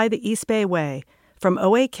to fly the East Bay Way, from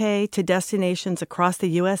OAK to destinations across the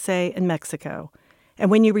USA and Mexico.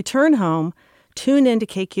 And when you return home, tune in to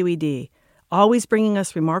KQED, always bringing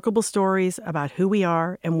us remarkable stories about who we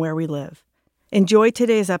are and where we live. Enjoy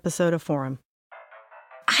today's episode of Forum.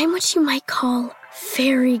 I'm what you might call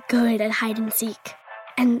very good at hide and seek.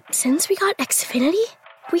 And since we got Xfinity,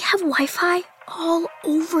 we have Wi-Fi all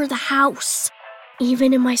over the house,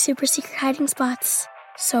 even in my super secret hiding spots.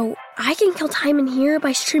 So I can kill time in here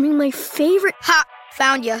by streaming my favorite... Ha!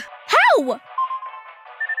 Found ya. How?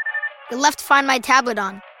 You left Find My tablet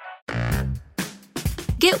on.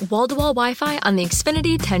 Get wall-to-wall Wi-Fi on the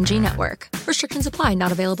Xfinity 10G network. Restrictions apply.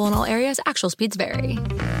 Not available in all areas. Actual speeds vary.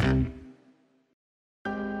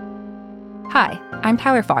 Hi, I'm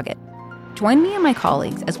Tyler Foggett. Join me and my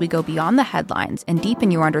colleagues as we go beyond the headlines and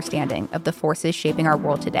deepen your understanding of the forces shaping our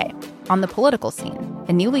world today on The Political Scene,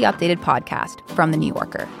 a newly updated podcast from The New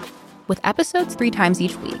Yorker. With episodes 3 times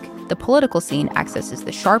each week, The Political Scene accesses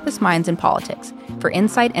the sharpest minds in politics for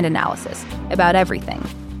insight and analysis about everything,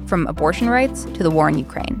 from abortion rights to the war in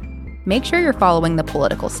Ukraine. Make sure you're following The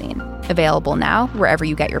Political Scene, available now wherever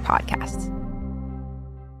you get your podcasts.